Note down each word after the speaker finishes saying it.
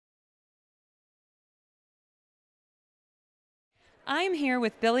I'm here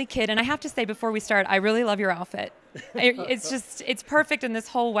with Billy Kidd, and I have to say before we start, I really love your outfit. It's perfect in this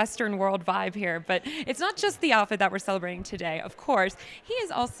whole Western world vibe here, but it's not just the outfit that we're celebrating today, of course. He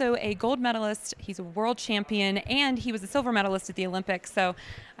is also a gold medalist, he's a world champion, and he was a silver medalist at the Olympics, so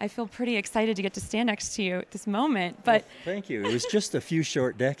I feel pretty excited to get to stand next to you at this moment. But well, thank you. It was just a few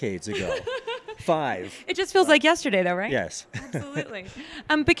short decades ago. 5. It just feels like yesterday, though, right? Yes. Absolutely.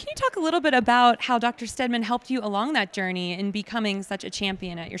 But can you talk a little bit about how Dr. Steadman helped you along that journey in becoming such a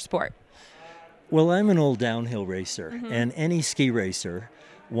champion at your sport? Well, I'm an old downhill racer, and any ski racer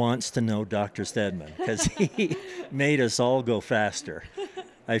wants to know Dr. Steadman because he made us all go faster.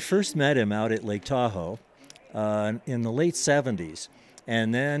 I first met him out at Lake Tahoe in the late 70s,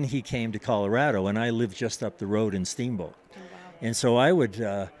 and then he came to Colorado, and I lived just up the road in Steamboat. Oh, wow. And so I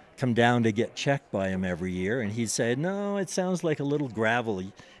would come down to get checked by him every year, and he'd say, no, it sounds like a little gravel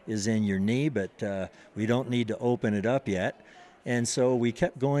is in your knee, but we don't need to open it up yet. And so we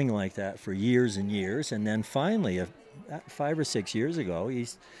kept going like that for years and years, and then finally, 5 or 6 years ago, he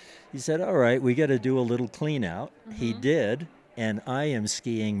said, all right, we got to do a little clean out. He did, and I am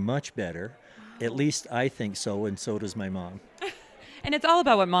skiing much better. Wow. At least I think so, and so does my mom. And it's all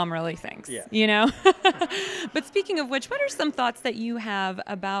about what mom really thinks, you know? But speaking of which, what are some thoughts that you have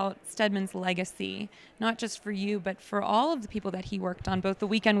about Steadman's legacy, not just for you, but for all of the people that he worked on, both the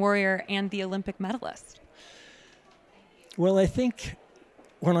weekend warrior and the Olympic medalist? Well, I think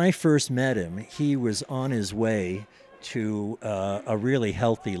when I first met him, he was on his way to a really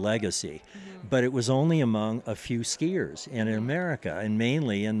healthy legacy, but it was only among a few skiers in America and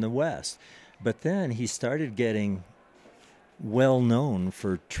mainly in the West. But then he started getting well known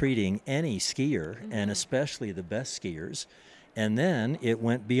for treating any skier, and especially the best skiers. And then it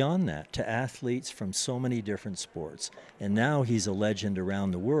went beyond that to athletes from so many different sports. And now he's a legend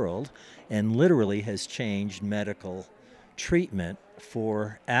around the world and literally has changed medical treatment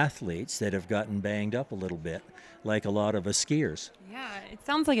for athletes that have gotten banged up a little bit, like a lot of us skiers. Yeah, it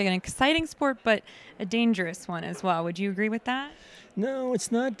sounds like an exciting sport, but a dangerous one as well. Would you agree with that? No,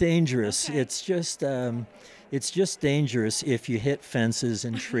 it's not dangerous. Okay. It's just dangerous if you hit fences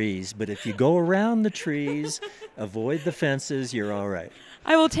and trees. But if you go around the trees, avoid the fences, you're all right.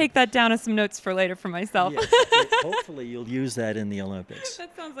 I will take that down as some notes for later for myself. Yes, hopefully you'll use that in the Olympics.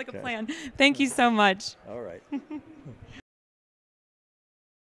 That sounds like a plan. Thank you so much. All right.